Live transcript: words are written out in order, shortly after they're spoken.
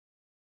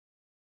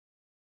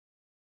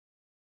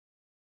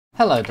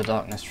Hello, the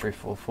Darkness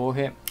 344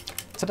 here.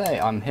 Today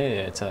I'm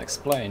here to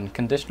explain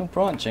conditional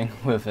branching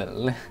with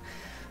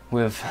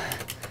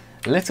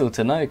little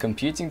to no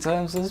computing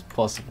terms as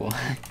possible.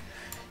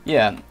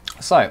 Yeah,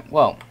 so,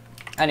 well,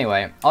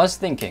 anyway, I was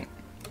thinking,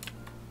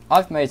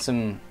 I've made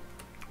some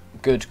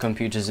good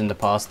computers in the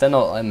past. They're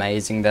not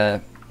amazing,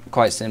 they're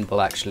quite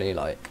simple actually.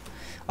 Like,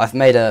 I've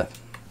made a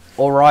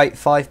alright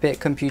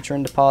 5-bit computer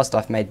in the past.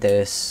 I've made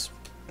this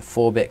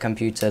 4-bit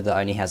computer that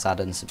only has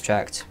add and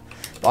subtract.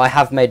 But I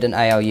have made an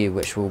ALU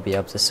which will be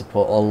able to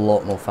support a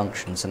lot more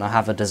functions, and I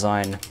have a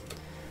design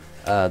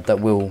that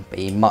will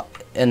be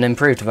an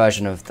improved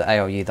version of the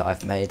ALU that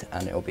I've made,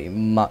 and it will be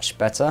much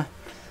better.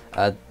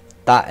 That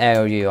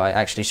ALU I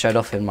actually showed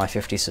off in my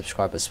 50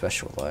 subscribers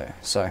special though,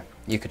 so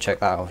you could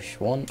check that out if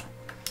you want.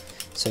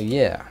 So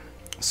yeah,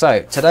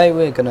 so today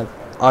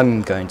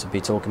I'm going to be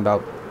talking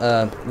about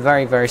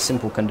very, very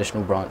simple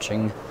conditional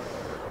branching.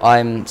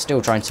 I'm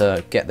still trying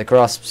to get the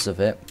grasps of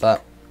it,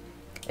 but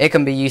it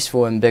can be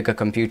useful in bigger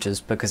computers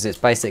because it's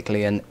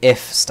basically an if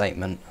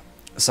statement.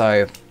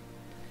 So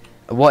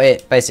what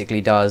it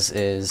basically does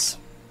is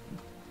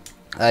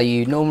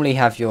you normally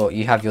have your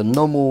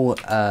normal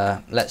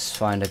let's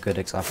find a good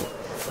example.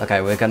 Okay,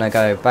 we're gonna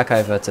go back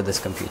over to this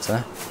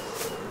computer.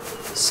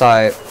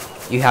 So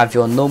you have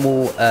your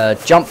normal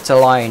jump to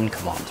line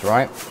command,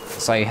 right?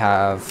 So you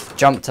have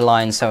jump to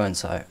line so and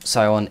so.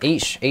 So on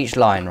each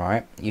line,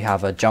 right, you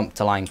have a jump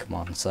to line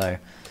command. So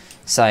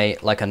say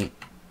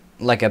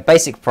like a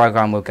basic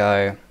program will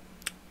go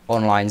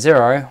on line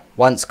 0,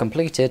 once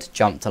completed,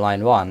 jump to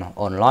line 1.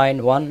 On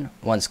line 1,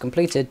 once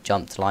completed,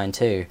 jump to line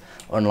 2.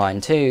 On line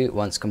 2,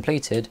 once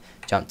completed,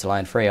 jump to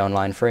line 3. On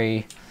line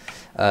 3,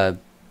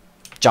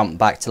 jump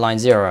back to line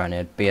 0, and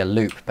it'd be a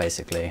loop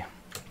basically.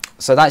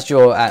 So that's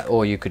your,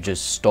 or you could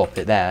just stop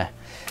it there.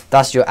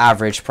 That's your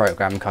average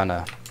program kind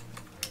of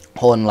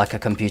on like a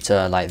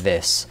computer like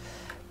this.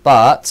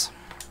 But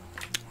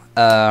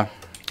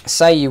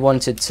say you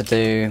wanted to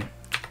do,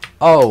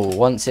 oh,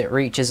 once it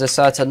reaches a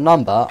certain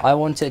number, I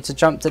want it to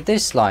jump to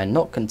this line,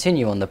 not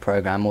continue on the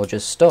program or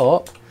just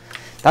stop.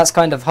 That's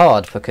kind of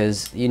hard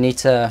because you need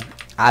to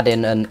add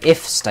in an if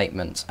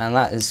statement, and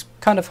that is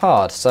kind of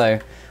hard. So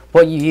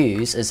what you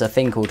use is a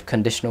thing called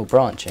conditional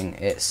branching.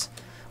 It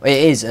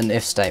is an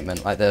if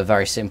statement, like the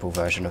very simple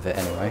version of it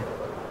anyway.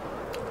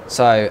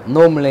 So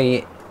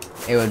normally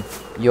it would,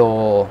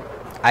 your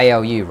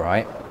ALU,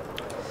 right?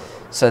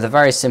 So the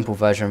very simple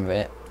version of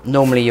it,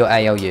 normally your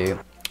ALU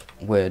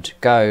would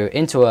go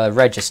into a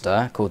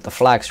register called the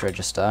flags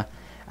register,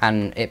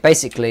 and it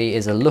basically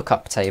is a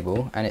lookup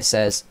table, and it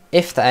says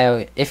if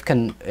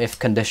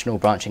conditional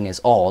branching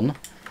is on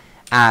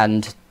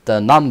and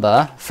the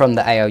number from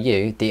the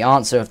ALU, the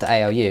answer of the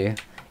ALU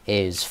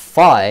is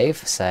 5,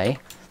 say,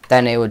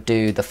 then it would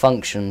do the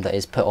function that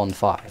is put on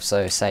 5.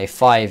 So say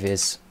 5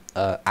 is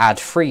add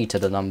 3 to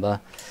the number,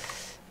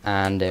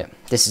 and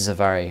this is a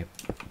very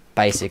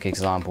basic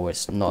example,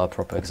 it's not a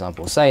proper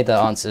example. Say the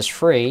answer is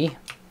 3.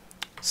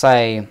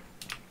 Say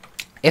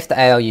if the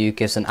ALU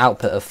gives an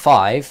output of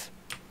 5,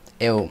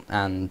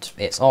 and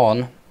it's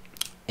on,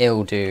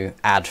 it'll do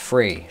add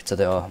 3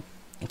 to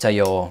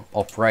your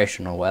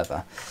operation or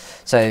whatever.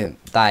 So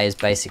that is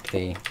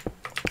basically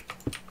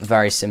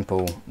very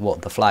simple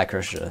what the flag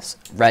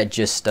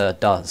register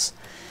does.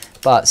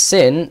 But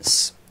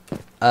since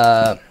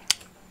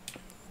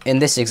in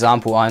this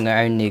example I'm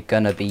only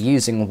going to be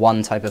using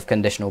one type of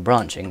conditional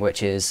branching,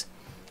 which is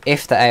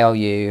if the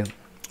ALU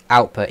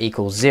output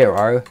equals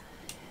 0,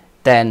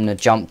 then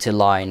jump to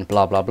line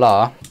blah blah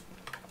blah.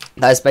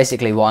 That is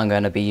basically what I'm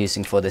going to be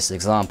using for this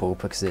example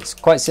because it's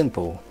quite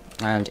simple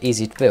and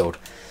easy to build.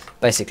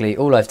 Basically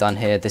all I've done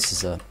here, this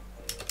is a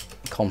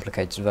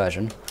complicated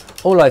version,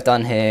 all I've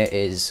done here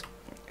is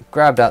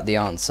grabbed out the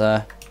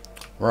answer,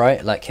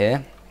 right, like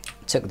here,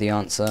 took the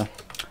answer,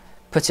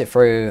 put it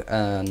through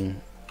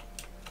an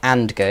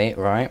AND gate,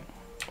 right,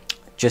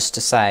 just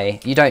to say,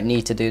 you don't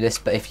need to do this,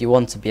 but if you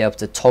want to be able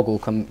to toggle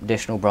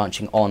conditional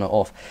branching on or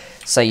off,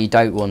 say you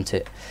don't want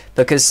it,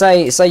 because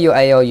say your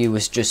ALU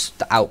was just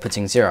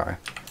outputting 0,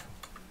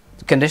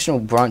 conditional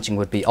branching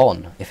would be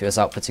on if it was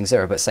outputting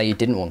 0, but say you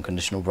didn't want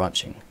conditional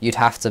branching, you'd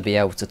have to be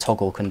able to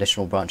toggle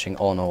conditional branching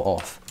on or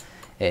off.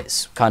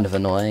 It's kind of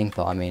annoying,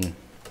 but I mean,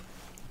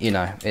 you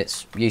know,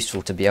 it's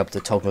useful to be able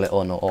to toggle it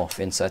on or off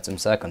in certain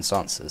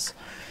circumstances.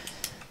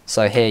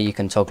 So here you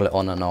can toggle it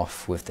on and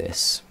off with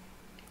this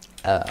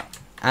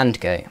AND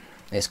gate.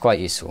 It's quite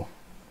useful.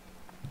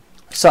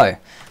 So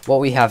what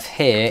we have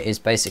here is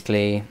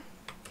basically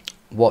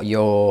what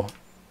your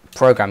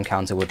program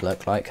counter would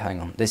look like. Hang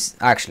on, this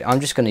actually I'm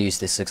just going to use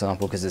this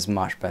example because it's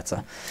much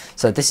better.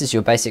 So this is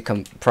your basic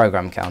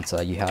program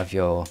counter. You have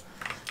your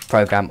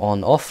program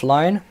on off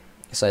line,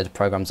 so the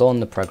program's on,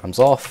 the program's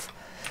off.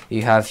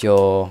 You have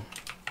your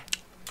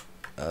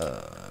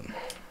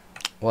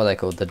what are they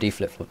called, the D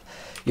flip-flop,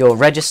 your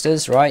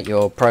registers, right,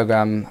 your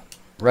program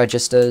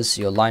registers,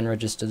 your line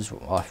registers.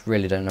 I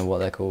really don't know what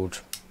they're called,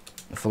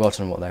 I've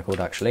forgotten what they're called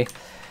actually,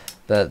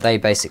 but they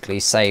basically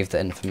save the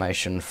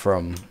information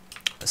from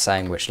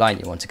saying which line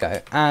you want to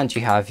go, and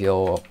you have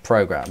your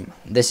program.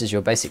 This is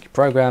your basic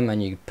program,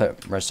 and you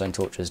put redstone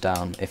torches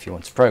down if you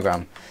want to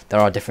program. There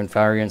are different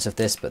variants of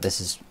this, but this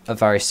is a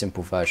very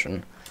simple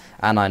version.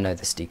 And I know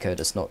this decoder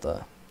is not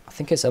the, I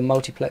think it's a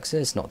multiplexer,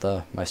 it's not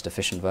the most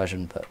efficient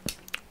version, but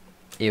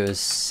it was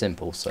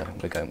simple, so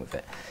we're going with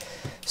it.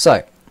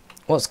 So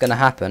what's going to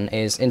happen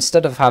is,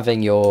 instead of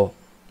having your,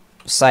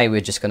 say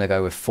we're just going to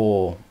go with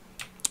 4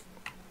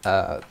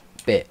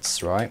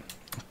 bits, right?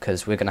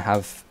 Because we're going to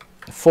have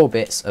 4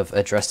 bits of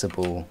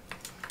addressable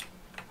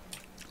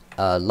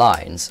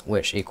lines,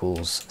 which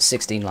equals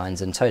 16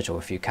 lines in total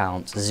if you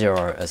count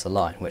 0 as a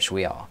line, which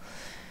we are.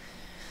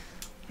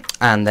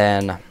 And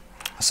then,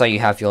 so you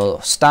have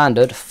your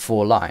standard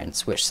 4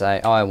 lines, which say,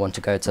 oh, I want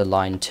to go to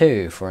line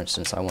 2, for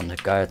instance, I want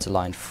to go to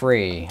line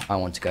 3, I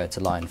want to go to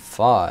line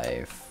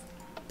 5.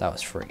 That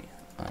was 3.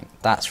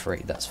 That's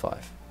 3, that's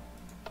 5.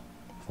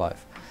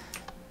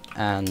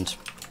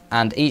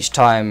 And each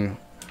time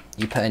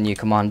you put a new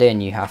command in,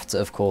 you have to,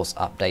 of course,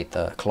 update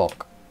the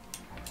clock,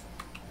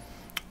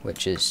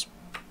 which is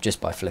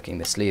just by flicking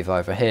this lever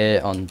over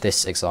here on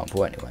this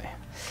example anyway.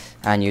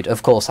 And you'd,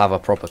 of course, have a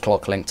proper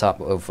clock linked up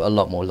with a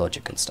lot more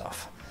logic and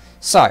stuff.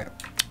 So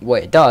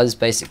what it does,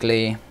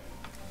 basically,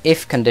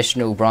 if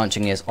conditional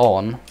branching is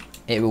on,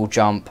 it will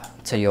jump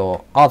to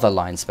your other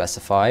line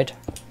specified.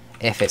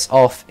 If it's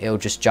off, it'll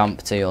just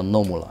jump to your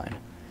normal line.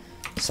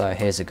 So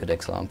here's a good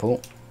example.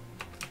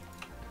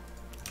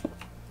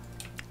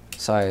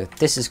 So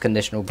this is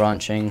conditional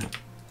branching,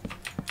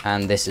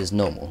 and this is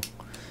normal.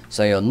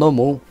 So your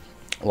normal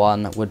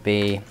one would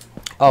be,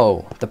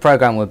 oh, the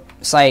program would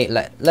say,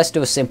 let's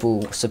do a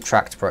simple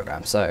subtract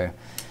program. So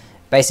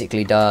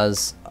basically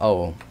does,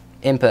 oh,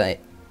 input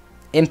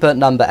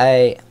number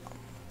A,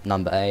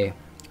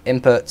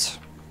 input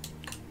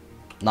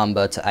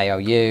number to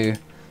ALU,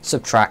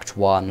 subtract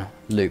 1,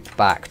 loop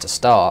back to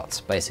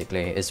start,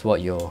 basically, is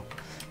what your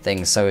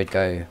thing. So it'd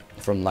go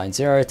from line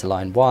 0 to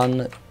line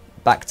 1,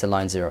 back to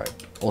line 0,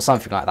 or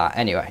something like that.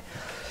 Anyway,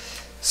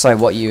 so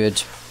what you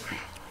would,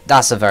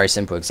 that's a very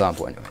simple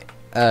example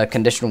anyway.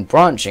 Conditional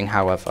branching,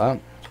 however,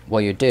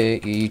 what you do,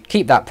 you'd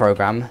keep that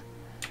program,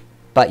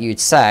 but you'd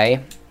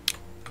say,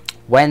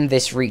 when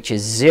this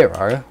reaches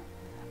 0,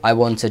 I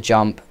want to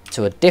jump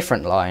to a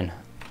different line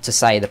to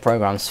say the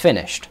program's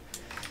finished.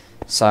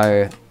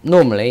 So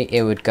normally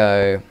it would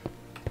go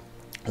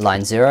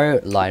line 0,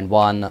 line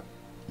 1,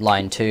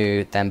 line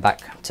 2, then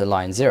back to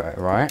line 0,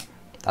 right?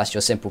 That's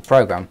your simple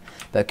program.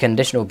 But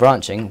conditional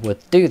branching would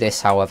do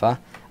this, however,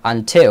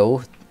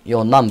 until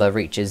your number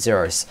reaches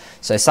 0.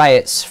 So say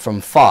it's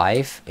from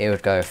 5, it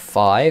would go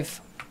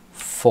 5,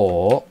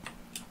 4,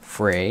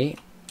 3,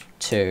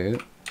 2,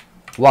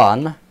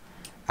 1,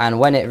 and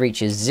when it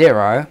reaches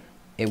 0,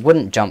 it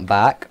wouldn't jump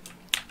back,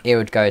 it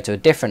would go to a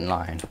different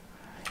line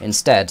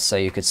instead. So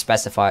you could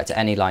specify it to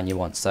any line you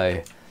want.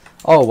 So,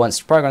 oh, once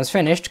the program's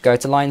finished, go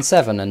to line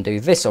 7 and do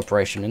this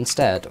operation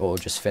instead, or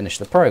just finish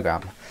the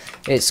program.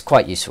 It's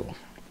quite useful.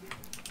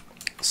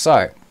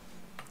 So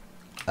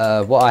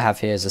what I have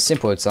here is a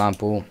simple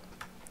example,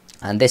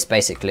 and this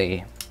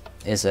basically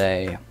is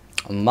a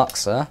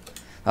muxer.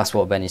 That's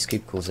what Benny's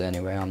Cube calls it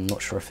anyway. I'm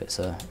not sure if it's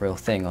a real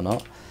thing or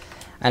not.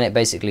 And it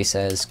basically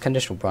says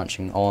conditional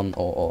branching on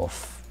or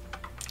off.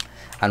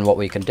 And what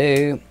we can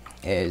do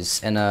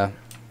is, in a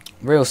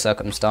real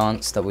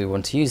circumstance that we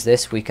want to use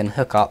this, we can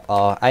hook up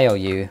our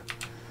ALU,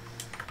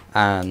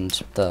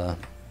 and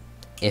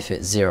if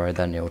it's 0,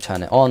 then you'll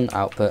turn it on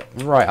output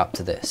right up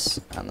to this,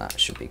 and that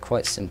should be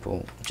quite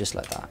simple, just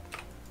like that.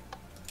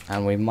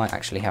 And we might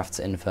actually have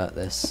to invert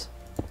this.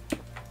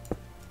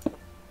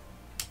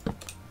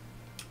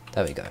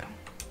 There we go.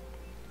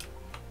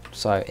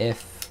 So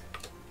if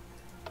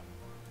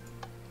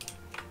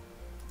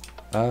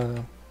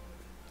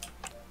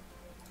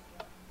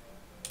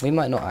we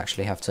might not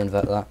actually have to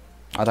invert that.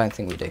 I don't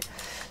think we do.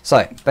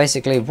 So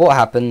basically what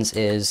happens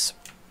is,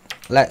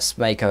 let's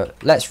write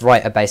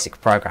a basic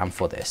program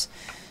for this.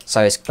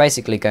 So it's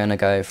basically going to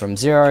go from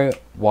 0,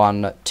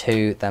 1,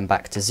 2, then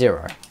back to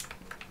 0.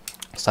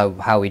 So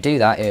how we do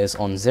that is,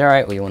 on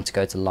 0 we want to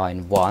go to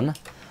line 1.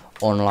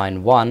 On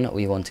line 1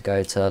 we want to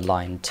go to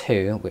line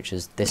 2, which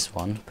is this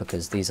one,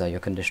 because these are your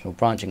conditional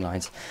branching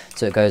lines.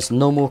 So it goes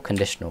normal,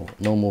 conditional,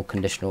 normal,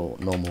 conditional,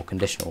 normal,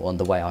 conditional, on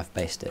the way I've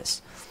based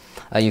this.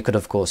 You could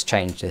of course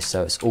change this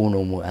so it's all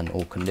normal and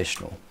all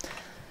conditional,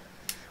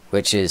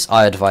 which is,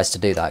 I advise to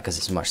do that because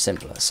it's much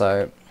simpler.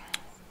 So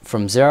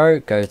from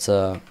 0 go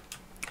to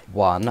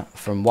 1,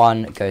 from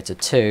 1 go to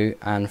 2,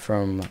 and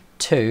from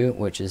 2,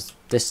 which is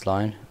this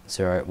line,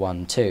 0,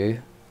 1, 2,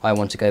 I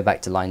want to go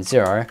back to line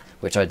 0,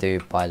 which I do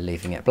by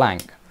leaving it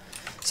blank.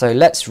 So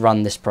let's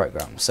run this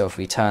program. So if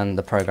we turn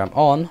the program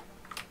on,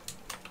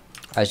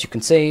 as you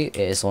can see, it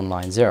is on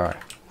line 0.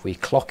 If we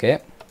clock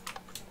it,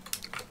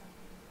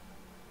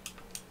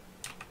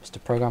 is the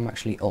program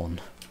actually on?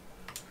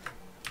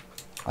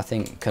 I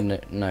think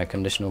no,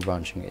 conditional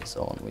branching is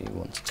on. We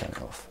want to turn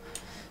it off.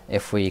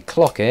 If we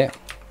clock it,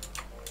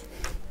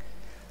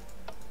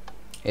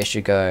 it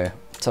should go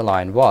to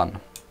line 1.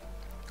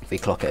 If we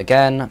clock it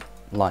again,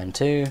 line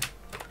 2,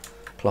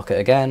 clock it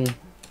again,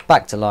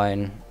 back to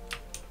line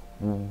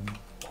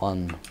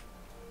 1.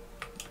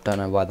 Don't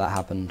know why that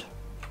happened.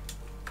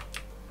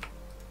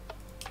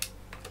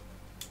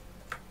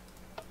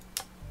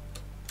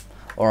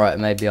 Alright,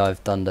 maybe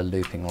I've done the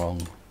looping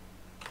wrong.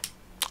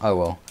 Oh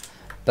well.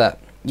 But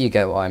you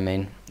get what I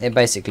mean. It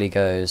basically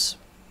goes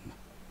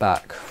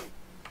back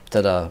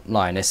to the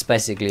line. It's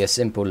basically a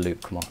simple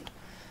loop command.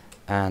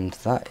 And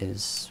that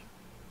is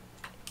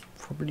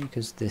probably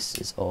because this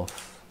is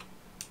off.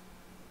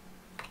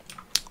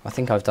 I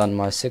think I've done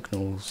my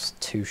signals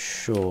too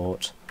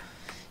short.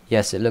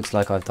 Yes, it looks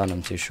like I've done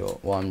them too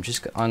short. Well, I'm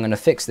going to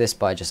fix this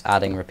by just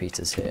adding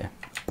repeaters here.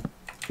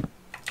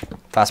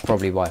 That's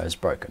probably why it was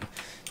broken.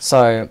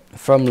 So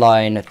from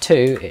line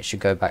 2, it should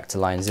go back to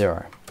line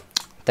 0.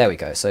 There we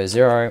go. So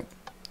 0,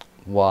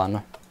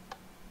 1,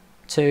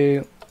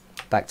 2,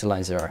 back to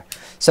line 0.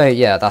 So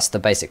yeah, that's the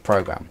basic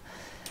program.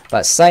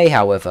 But say,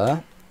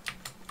 however,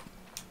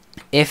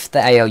 if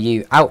the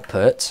ALU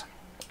output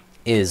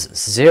is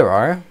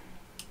 0,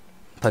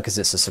 because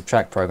it's a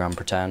subtract program,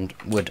 pretend,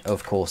 would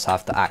of course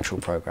have the actual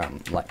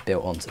program like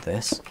built onto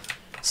this,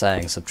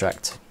 saying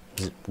subtract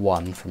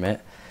 1 from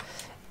it.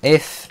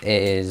 If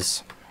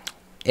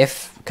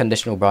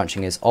conditional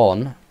branching is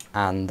on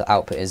and the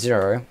output is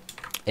 0,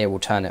 it will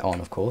turn it on,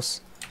 of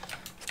course.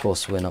 Of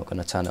course, we're not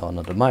going to turn it on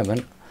at the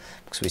moment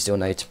because we still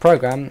need to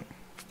program.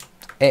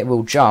 It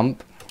will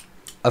jump.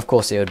 Of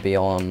course, it would be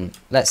on,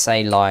 let's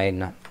say,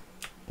 line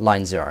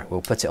 0.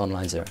 We'll put it on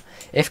line 0.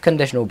 If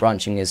conditional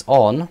branching is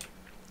on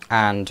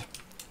and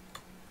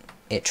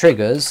it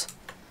triggers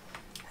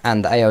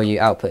and the ALU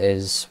output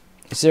is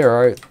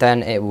 0,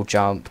 then it will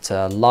jump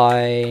to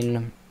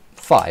line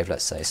 5,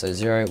 let's say. So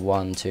 0,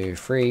 1, 2,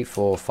 3,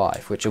 4,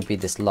 5, which will be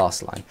this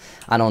last line.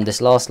 And on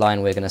this last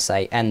line, we're going to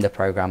say end the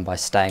program by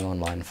staying on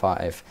line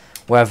 5,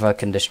 whether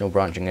conditional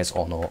branching is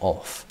on or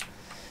off.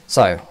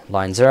 So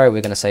line 0,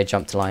 we're going to say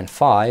jump to line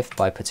 5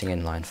 by putting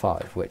in line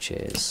 5, which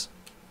is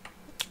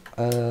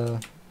that,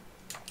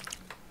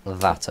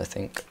 I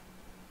think.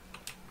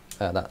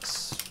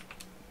 That's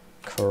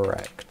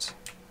correct.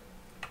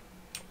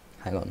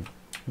 Hang on.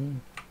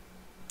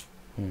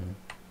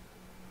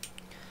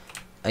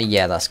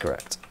 Yeah, that's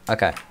correct.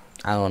 Okay,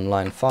 and on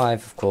line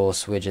 5, of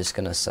course, we're just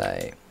going to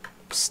say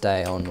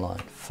stay on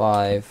line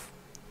 5,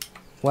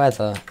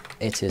 whether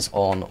it is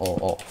on or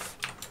off.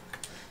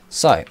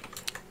 So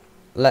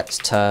let's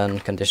turn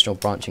conditional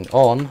branching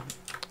on,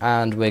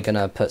 and we're going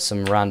to put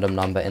some random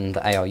number in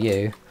the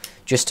ALU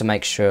just to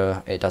make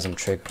sure it doesn't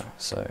trigger.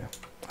 So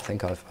I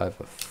think I've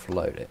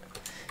overflowed it.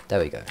 There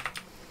we go.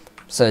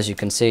 So as you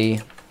can see,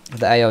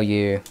 the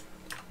ALU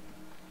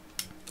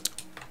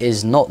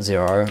is not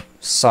 0,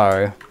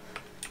 so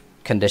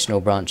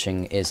conditional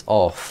branching is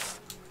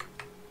off.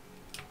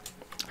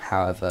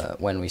 However,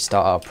 when we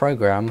start our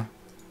program,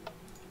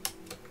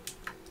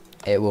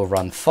 it will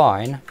run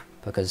fine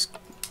because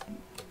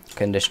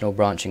conditional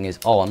branching is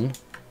on,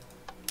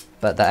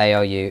 but the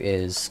ALU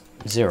is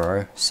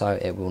 0, so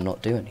it will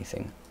not do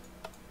anything.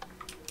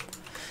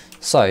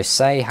 So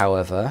say,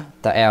 however,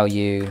 the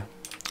ALU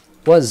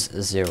was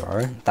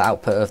 0, the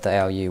output of the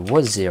ALU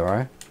was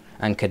 0,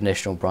 and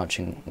conditional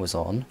branching was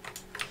on.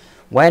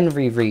 When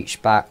we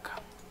reach back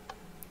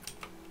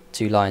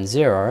to line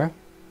 0,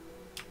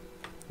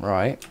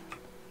 right,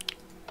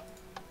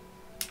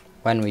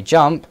 when we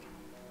jump,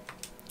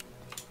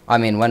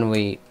 when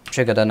we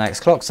trigger the next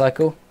clock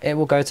cycle, it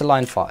will go to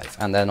line 5,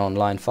 and then on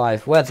line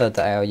 5, whether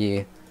the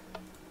ALU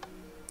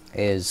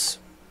is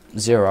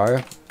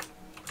 0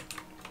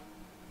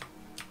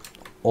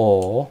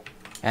 or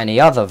any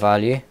other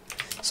value,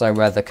 so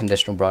whether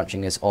conditional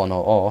branching is on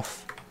or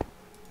off,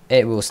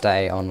 it will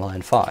stay on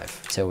line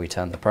 5 till we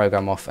turn the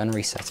program off and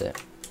reset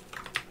it.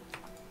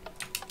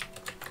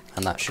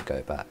 And that should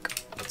go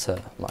back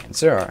to line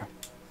 0.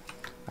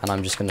 And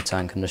I'm just going to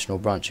turn conditional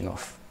branching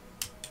off.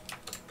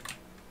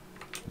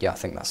 Yeah, I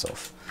think that's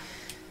off.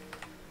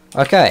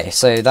 Okay,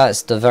 so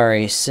that's the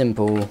very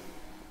simple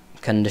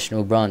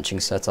conditional branching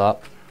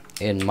setup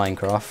in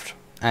Minecraft.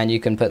 And you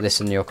can put this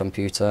in your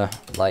computer,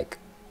 like,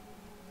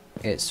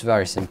 it's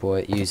very simple.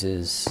 It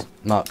uses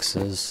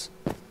muxes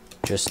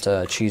just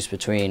to choose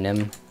between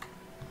them,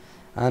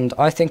 and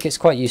I think it's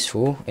quite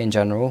useful in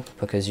general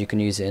because you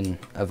can use it in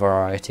a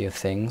variety of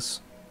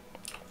things,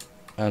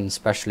 and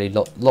especially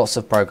lots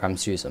of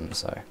programs use them,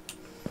 so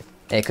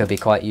it could be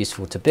quite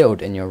useful to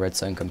build in your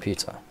Redstone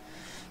computer.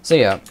 So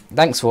yeah,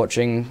 thanks for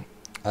watching.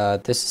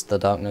 This is The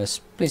Darkness.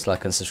 Please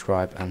like and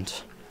subscribe, and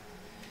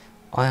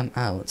I am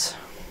out.